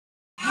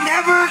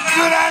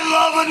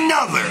love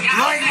another,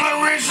 like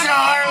Marisha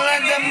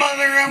Harlett, the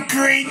mother of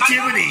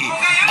creativity.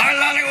 Our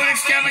Hollywood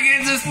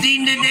extravaganza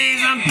theme today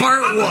is on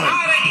part 1.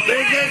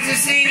 Because you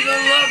see, the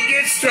love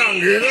gets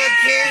stronger, the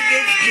care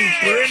gets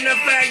deeper, and the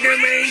fact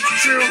remains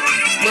true.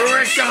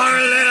 Marisha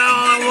Harlett,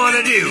 all I want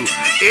to do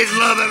is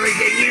love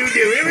everything you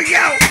do. Here we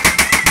go.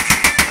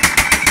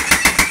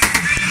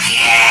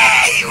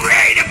 Yeah, you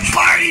ready to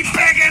party,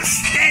 Becca?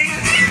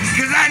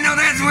 Because I know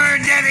that's where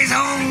Daddy's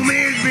home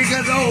is,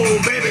 because, oh,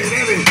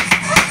 baby.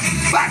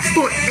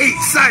 5'8",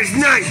 size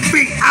 9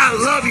 feet. I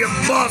love you,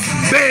 boss,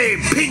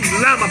 babe. Pink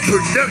Llama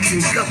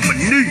Production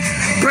Company.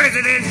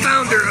 President,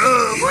 founder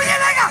of, what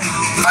did I got?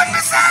 Foot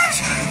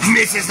massage?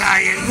 Mrs.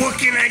 Hyatt, what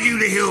can I do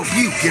to help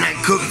you? Can I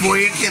cook for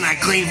you? Can I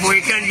clean for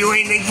you? Can I do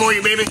anything for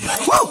you, baby?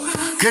 Woo!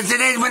 Because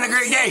today's been a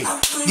great day.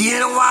 Do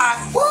you know why?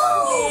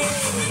 Woo!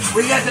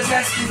 We got the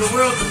best in the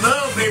world to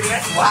love, baby.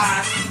 That's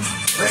why.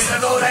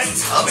 Because all that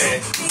tummy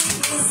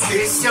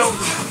is so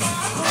good.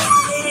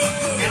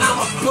 And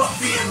I'm a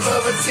puppy and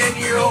love a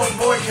 10-year-old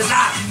boy, cause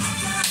I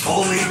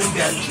believe in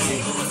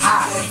destiny.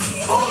 I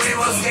believe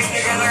we'll stick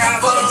together. I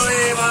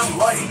believe I'm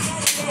white.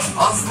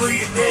 I'm free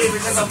today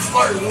because I'm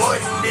part one,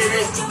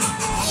 baby.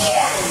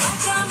 Yeah.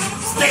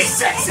 Stay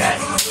sexy.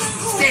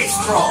 Stay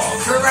strong.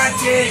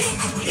 Karate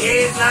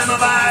is Lama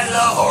by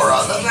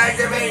Lahora. The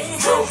Magdalene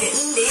Trophy.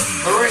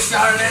 Marisha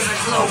Harlett is a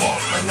global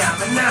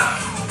phenomenon.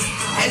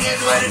 And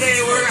that's why today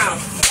we're on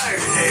fire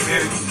today,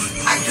 baby.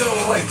 I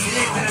couldn't wait.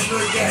 Today's been a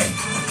good day.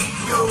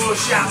 Do a little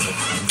shopping,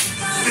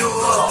 do a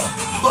little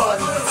fun,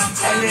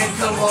 and then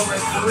come home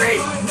and create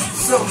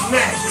some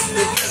magic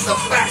because the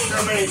fact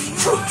remains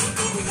true.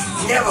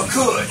 Never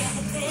could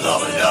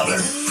love another.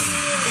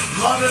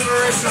 Loving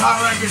Marisha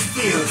Harlett just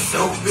feels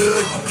so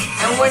good.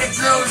 And when it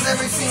grows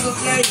every single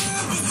day,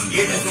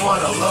 you just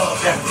want to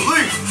love and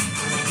believe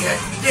that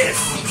this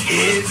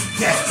is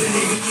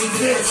destiny.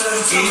 This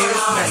is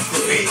meant to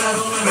be.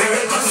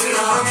 Baby, this is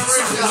from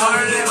Marisha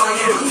Harlett for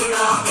you.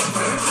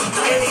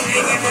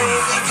 Anything and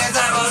anything that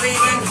I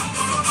believe in.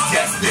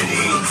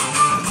 Destiny.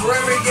 For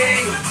every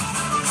day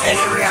and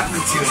every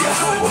opportunity.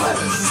 I want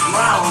a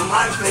smile on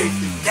my face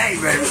today,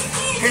 baby.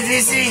 Because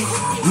you see,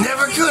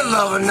 never could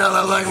love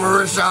another like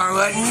Marisha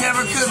Harlett.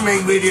 Never could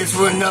make videos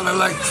for another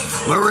like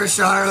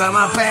Marisha Harlett.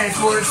 My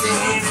passport's in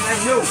hand and I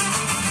know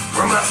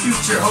where my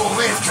future home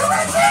is.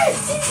 Karate!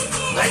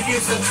 I do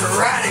some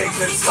karate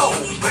control,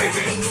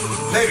 baby.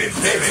 Baby.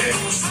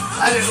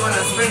 I just want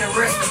to spend the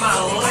rest of my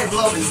life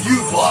loving you,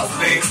 boss,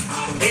 babe.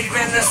 It's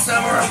been the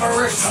summer of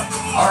Marisha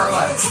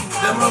Harlett.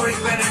 The movie's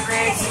been a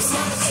great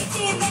success.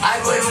 I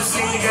believe we'll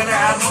sing together.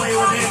 I believe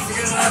we'll dance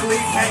together. I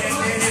believe Peggy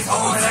is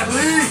home. And I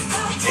believe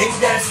in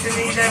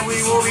destiny that we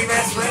will be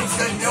best friends.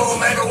 Because no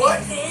matter what,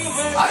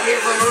 I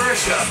live for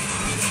Marisha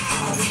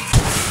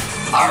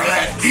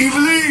Harlett. Do you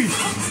believe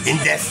in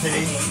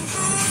destiny?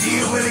 Do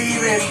you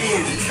believe in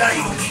being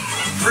light,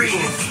 free,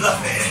 and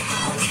fluffy?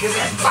 Cause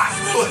that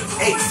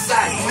 5'8",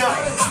 size 9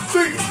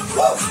 feet.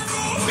 Woo!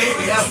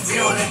 Baby, I'm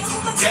feeling it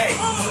today.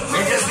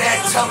 Because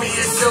that tummy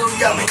is so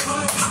yummy.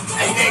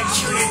 And that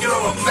cutie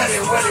doing a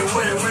belly,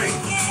 willy.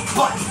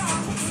 But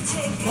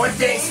one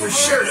thing's for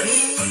sure,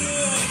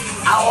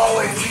 I'll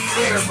always be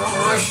there for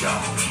Marisha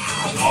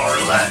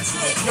Harlett.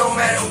 No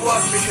matter what,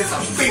 because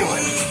I'm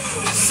feeling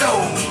so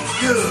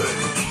good.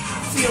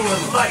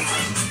 Feeling light.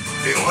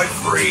 Feeling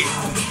free,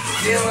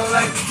 feeling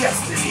like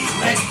destiny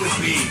meant to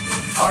be.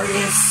 Are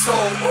you so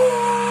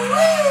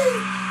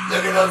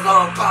look at those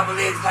long papa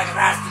legs like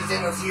rastas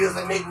in those heels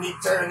that make me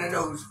turn in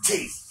those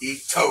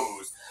tasty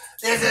toes.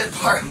 This is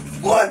part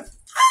 1.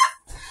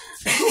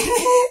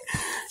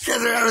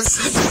 Because we're having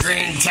such a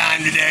grand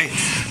time today.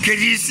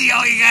 Because you see,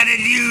 all you gotta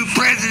do,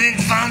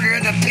 president, founder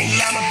of the Pink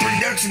Llama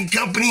Production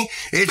Company,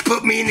 is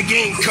put me in the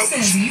game, coach.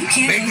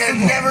 Because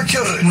never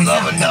could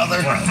love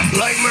another.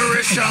 Like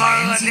Marisha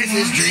Harlett, this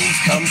is dreams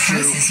come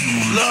true.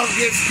 Love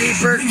gets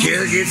deeper,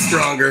 care gets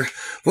stronger.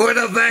 For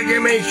the fact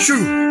remains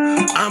true.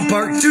 I'm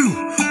part 2.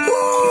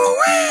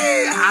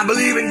 Woo-wee! I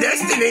believe in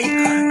destiny.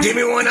 Give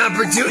me one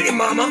opportunity,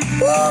 mama.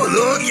 Woo!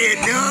 Look at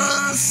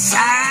the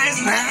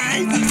size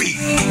 9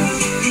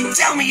 feet.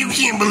 Tell me you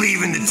can't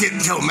believe in the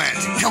tiptoe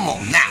magic. Come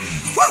on now.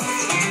 Woo!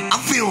 I'm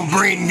feeling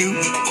brand new.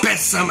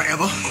 Best summer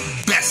ever.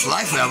 Best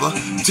life ever.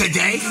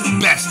 Today,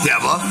 best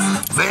ever.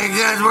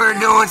 Because we're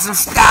doing some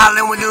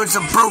styling. We're doing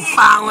some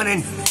profiling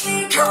and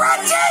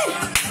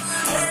karate.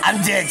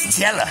 I'm Dex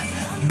Teller,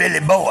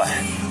 Billy Boy,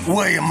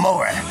 William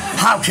Moore.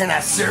 How can I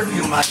serve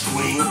you, my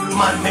queen,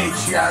 my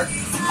matriarch?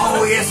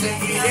 Oh, yes,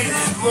 indeed. It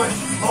is much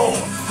more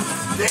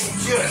than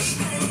just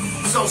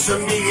social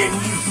media and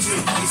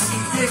YouTube. You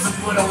see, this is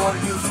what I want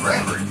to do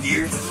forever,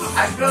 dear.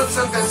 I built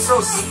something so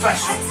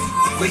special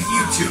with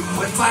YouTube,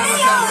 with 5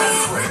 on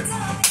Twitter.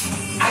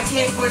 I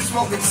can't quit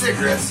smoking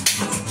cigarettes,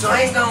 so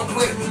I ain't gonna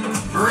quit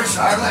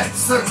Marisha Harlett,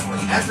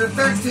 certainly. After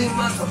 13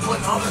 months of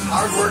putting all this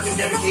hard work and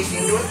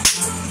dedication into it,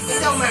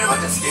 it don't matter about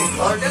the skin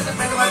color, it doesn't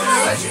matter about the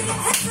religion.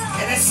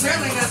 And it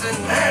certainly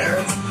doesn't matter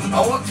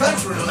what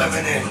country we're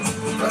living in.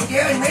 From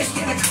Gary,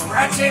 Michigan to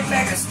Karachi,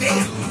 Pakistan,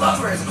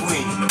 love her as a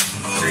queen.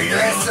 Treat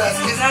her as such,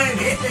 cause I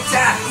am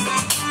hypnotized.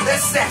 the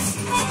sassy,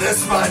 the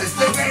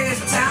smartest, the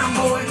greatest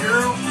tomboy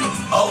girl.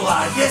 Oh,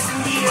 I guess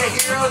indeed a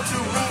hero to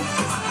me.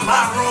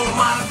 My role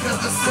model,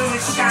 cause the sun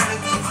is shining.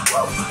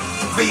 Woo!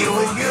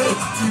 Feeling good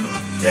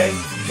today,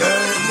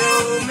 cause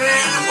no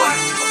matter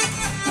what,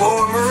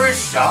 for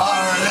Marisha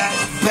Harlett,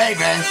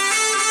 baby.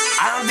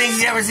 I don't think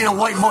she's ever seen a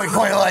white boy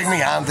quite like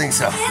me. I don't think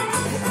so.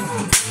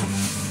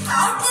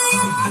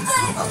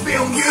 I'm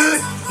feeling good.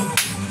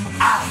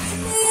 I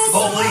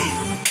believe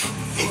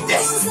in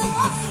destiny.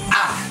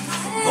 I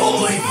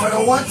believe for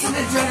the once in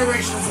a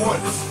generation,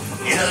 once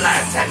in a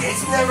lifetime.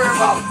 It's never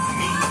about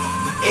me.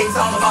 It's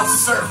all about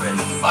serving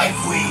my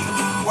queen.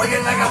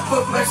 Working like a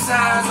foot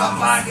massage, a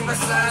body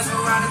massage, a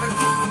body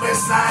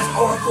massage,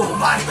 or a full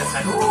body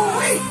massage. Ooh,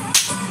 wait.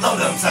 Love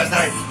them massage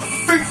night.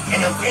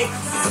 And I'm pink.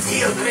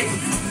 Heels me.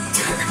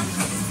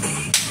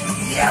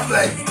 Yeah,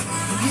 but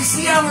you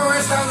see how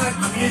Marisha Harlett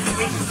music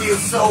makes you feel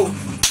so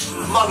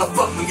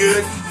motherfucking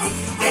good?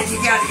 Then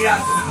you gotta get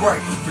out to work,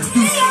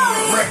 produce,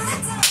 work.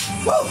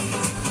 Woo!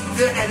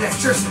 Feeling that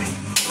electricity.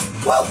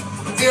 Woo!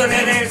 Feeling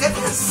that energy. That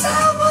feels so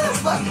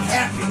motherfucking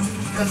happy.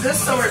 Because this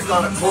summer's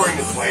gone according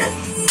to plan.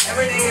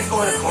 Everything is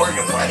going according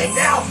to plan. And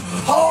now,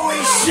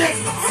 holy shit!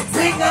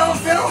 Pink Gnome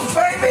Films,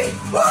 baby!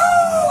 Woo!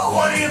 I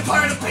want to be a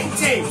part of the pink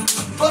team.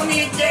 Put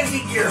me in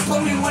Desi gear. Put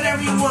me whatever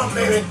you want,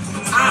 baby.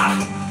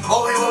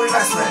 Holy Willie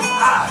best friend.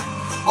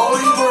 Holy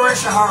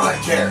Marisha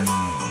Harlett cares.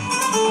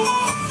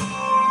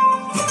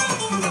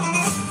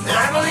 And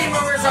I believe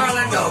Marisha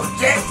Harlett knows.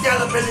 Jack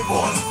Della Billy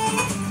Boy.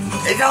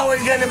 It's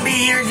always gonna be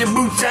here as your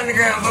boots on the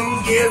ground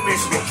from Gil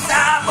Michigan.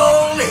 I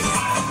believe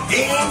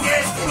in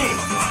destiny.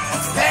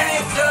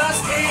 Panic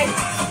dust in.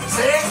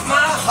 Sets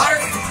my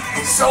heart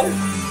so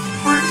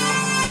free.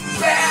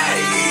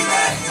 Baby.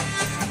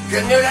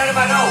 Couldn't do that if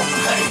I know.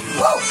 Hey,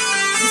 whoa.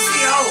 You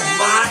see, oh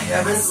my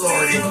heavens,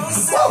 Lordy.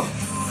 Whoa.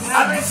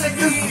 I've been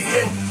seduced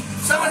again.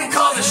 Somebody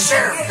call the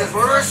sheriff, because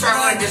Marisha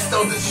Harlett just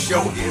stole the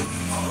show again.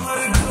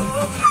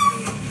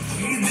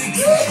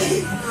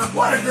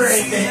 What a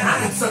great day.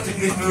 I'm in such a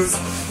good mood.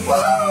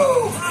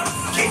 Woo!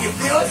 Can you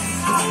feel it?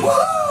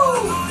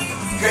 Woo!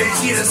 Can you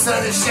see the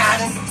sun is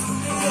shining?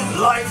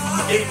 Life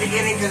is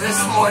beginning, because this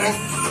morning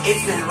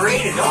it's been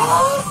raining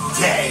all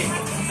day.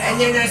 And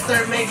then I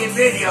start making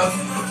videos.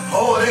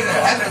 Oh, there's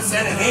a heaven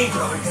sent an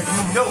angel, because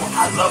you know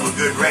I love a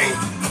good rain.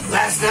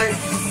 Last night,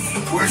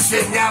 we're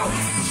sitting out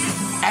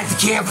at the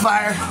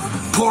campfire,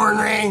 pouring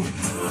rain,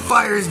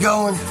 fire's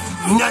going,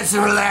 nice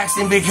and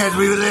relaxing because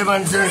we live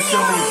under so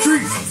many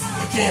trees.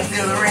 You can't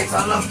feel the rain, so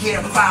I love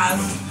campfires.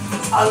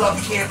 I love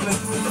camping.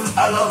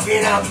 I love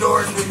being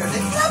outdoors because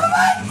it's never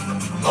like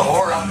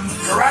Lahora,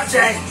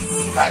 Karachi,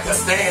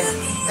 Pakistan.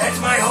 That's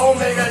my home,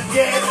 and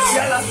the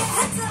Angela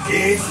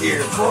is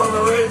here for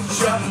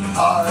Marisha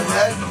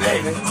Harlett,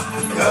 baby.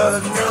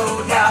 Cause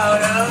no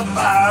doubt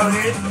about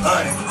it,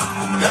 honey,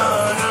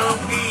 gonna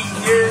be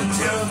here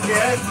till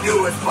death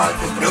do us part.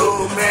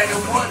 No matter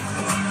what,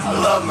 I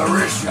love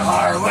Marisha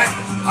Harlett.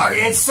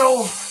 And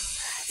so,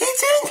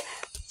 it's in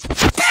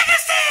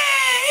Pakistan!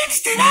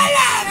 Instant I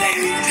love,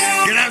 baby!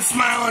 And I'm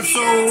smiling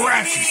so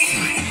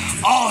righteously.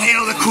 All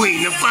hail the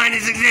queen, the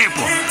finest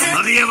example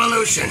of the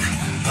evolution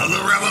of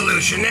the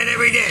revolution. That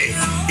every day,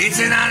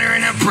 it's an honor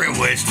and a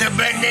privilege to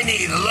bend the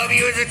knee, to love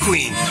you as a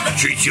queen,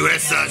 treat you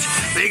as such.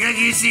 Because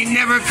you see,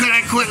 never could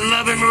I quit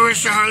loving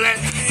Marisha Harlett,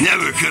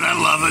 never could I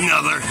love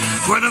another.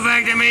 For the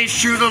fact that remains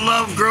true, the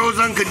love grows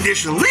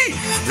unconditionally,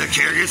 the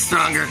care gets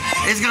stronger.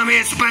 It's gonna be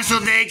a special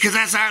day, because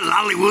that's our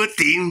Lollywood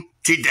theme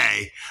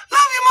today.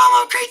 Love you,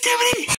 Mama, creativity!